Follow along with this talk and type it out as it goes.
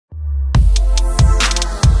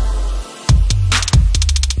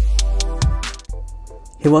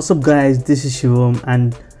Hey, what's up guys, this is Shivam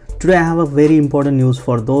and today I have a very important news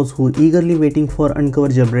for those who eagerly waiting for Uncover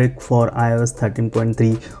jailbreak for iOS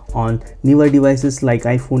 13.3 on newer devices like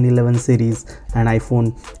iPhone 11 series and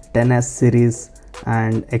iPhone XS series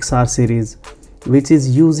and XR series, which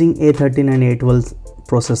is using A13 and A12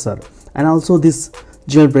 processor, and also this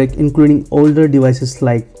jailbreak including older devices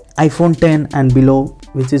like iPhone 10 and below,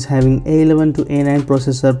 which is having A11 to A9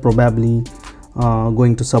 processor, probably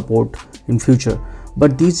going to support in future.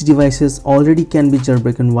 But these devices already can be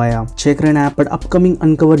jailbroken via Checkra app. But upcoming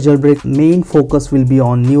Uncover jailbreak main focus will be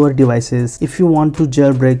on newer devices. If you want to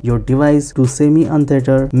jailbreak your device to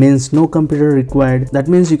semi-untethered, means no computer required, that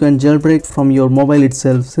means you can jailbreak from your mobile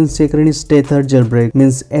itself. Since Checkra is tethered jailbreak,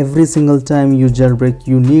 means every single time you jailbreak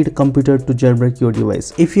you need computer to jailbreak your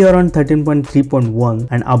device. If you are on 13.3.1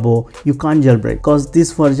 and above, you can't jailbreak because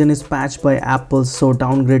this version is patched by Apple, so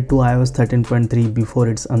downgrade to iOS 13.3 before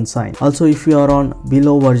it's unsigned. Also, if you are on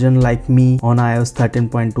below version like me on iOS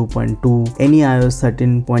 13.2.2, any iOS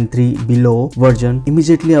 13.3 below version,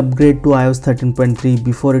 immediately upgrade to iOS 13.3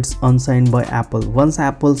 before it's unsigned by Apple. Once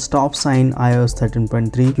Apple stops signing iOS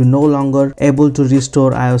 13.3, you're no longer able to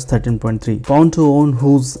restore iOS 13.3. Pound to own,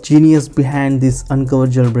 who's genius behind this Uncover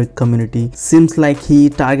jailbreak community, seems like he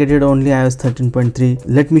targeted only iOS 13.3.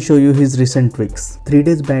 Let me show you his recent tweaks. 3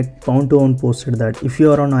 days back, Pound to own posted that if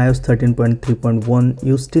you are on iOS 13.3.1,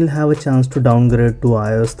 you still have a chance to downgrade to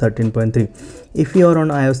iOS 13.3. If you are on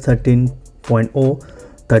iOS 13.0,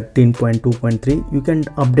 13.2.3, you can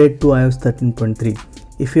update to iOS 13.3.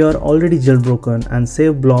 If you are already jailbroken and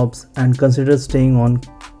save blobs, and consider staying on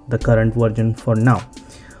the current version for now.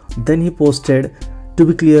 Then he posted, to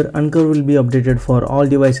be clear, Uncover will be updated for all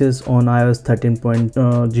devices on iOS 13.0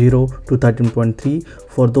 to 13.3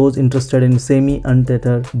 for those interested in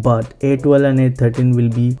semi-untethered, but A12 and A13 will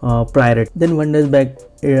be priority. Then 1 day back,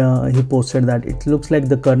 he posted that it looks like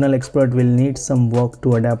the kernel exploit will need some work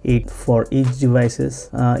to adapt it for each devices.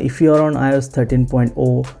 If you are on iOS 13.0,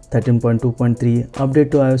 13.2.3,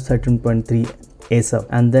 update to iOS 13.3 ASAP.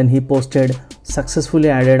 And then he posted, successfully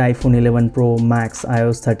added iPhone 11 Pro Max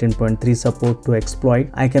iOS 13.3 support to exploit.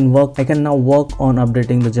 I can now work on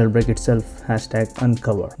updating the jailbreak itself,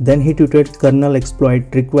 #uncover. Then he tweeted, kernel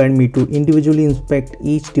exploit required me to individually inspect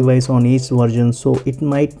each device on each version, so it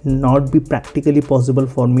might not be practically possible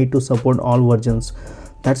for me to support all versions.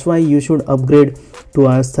 That's why you should upgrade to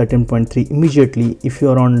iOS 13.3 immediately if you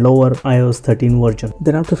are on lower iOS 13 version.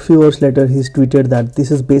 Then after a few hours later, he tweeted that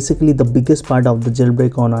this is basically the biggest part of the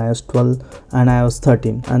jailbreak on iOS 12 and iOS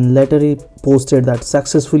 13. And later he posted that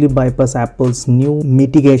successfully bypass Apple's new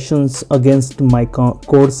mitigations against my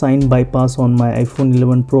code sign bypass on my iPhone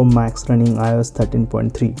 11 Pro Max running iOS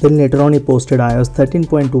 13.3. Then later on he posted iOS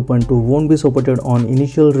 13.2.2 won't be supported on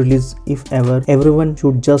initial release if ever. Everyone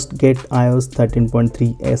should just get iOS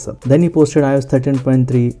 13.3 ASAP. Then he posted iOS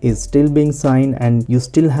 13.3 is still being signed and you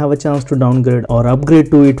still have a chance to downgrade or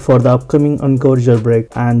upgrade to it for the upcoming Uncover jailbreak.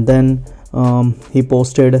 And then he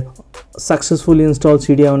posted, successfully installed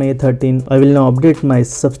CDI on A13. I will now update my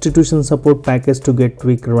substitution support package to get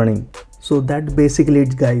tweak running. So that basically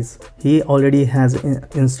it, guys. He already has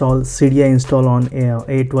installed CDI install on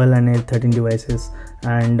A12 and A13 devices,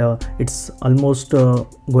 and it's almost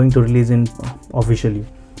going to release in officially,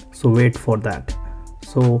 so wait for that.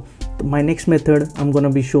 So my next method, I'm gonna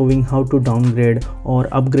be showing how to downgrade or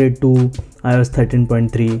upgrade to iOS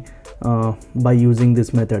 13.3 by using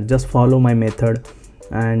this method. Just follow my method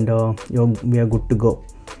and we are good to go.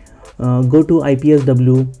 Go to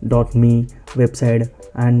ipsw.me website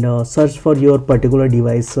and search for your particular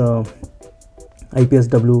device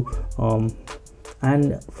IPSW,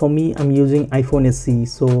 and for me I'm using iPhone SE,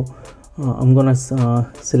 so I'm gonna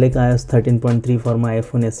select iOS 13.3 for my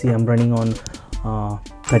iPhone SE. I'm running on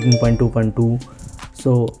 13.2.2.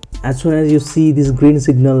 so as soon as you see this green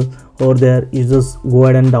signal over there, you just go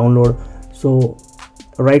ahead and download. So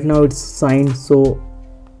right now it's signed, so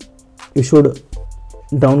you should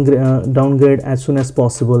downgrade as soon as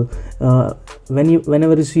possible.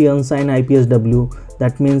 Whenever you see unsigned IPSW,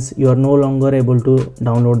 that means you are no longer able to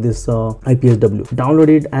download this IPSW. Download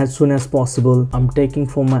it as soon as possible. I'm taking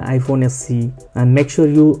for my iPhone SE, and make sure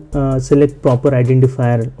you select proper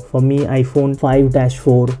identifier. For me, iPhone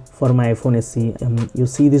 5-4 for my iPhone SE. You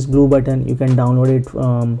see this blue button, you can download it.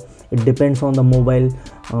 It depends on the mobile.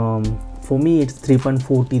 For me it's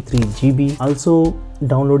 3.43 GB. Also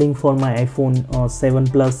downloading for my iPhone 7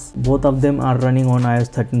 Plus. Both of them are running on iOS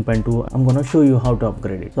 13.2. I'm gonna show you how to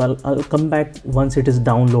upgrade it. So I'll come back once it is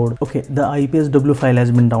downloaded. Okay, the IPSW file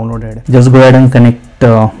has been downloaded. Just go ahead and connect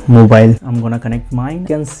mobile. I'm gonna connect mine. You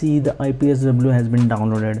can see the IPSW has been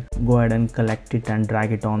downloaded. Go ahead and collect it and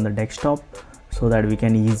drag it on the desktop. so that we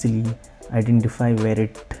can easily identify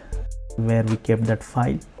where we kept that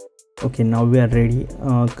file. Okay, now we are ready.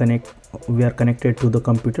 We are connected to the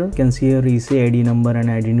computer. You can see here EC ID number and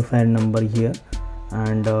identifier number here,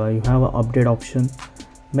 and you have an update option.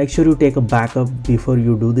 Make sure you take a backup before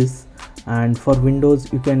you do this. And for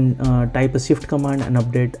Windows, you can type a shift command and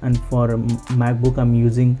update, and for MacBook I'm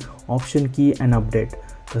using option key and update.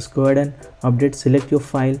 Just go ahead and update, select your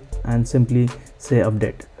file and simply say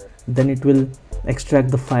update. Then it will extract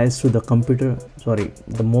the files to the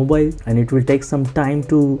the mobile, and it will take some time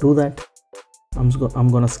to do that. I'm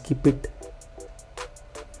gonna skip it.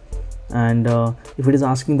 And if it is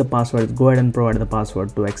asking the password, go ahead and provide the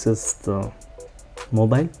password to access the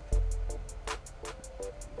mobile.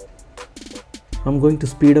 I'm going to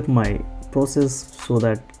speed up my process so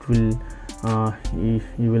that it will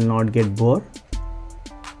you will not get bored.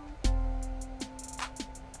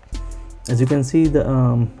 As you can see,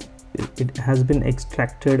 the it has been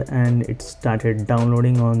extracted and it started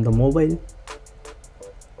downloading on the mobile.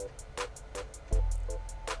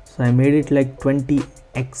 So I made it like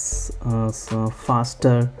 20x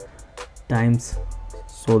faster times,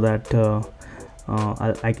 so that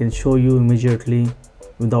I can show you immediately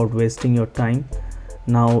without wasting your time.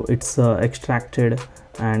 Now it's extracted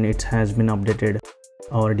and it has been updated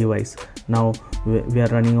our device. Now we are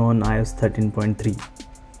running on iOS 13.3.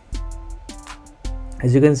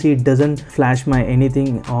 As you can see, it doesn't flash my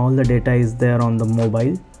anything, all the data is there on the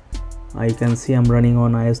mobile. I can see I'm running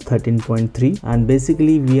on iOS 13.3, and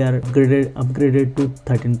basically we are upgraded to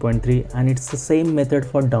 13.3, and it's the same method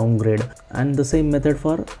for downgrade and the same method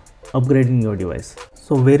for upgrading your device.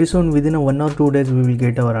 So very soon, within 1 or 2 days, we will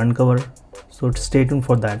get our uncover, so stay tuned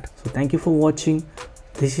for that. So thank you for watching.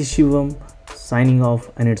 This is Shivam signing off,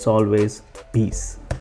 and it's always peace.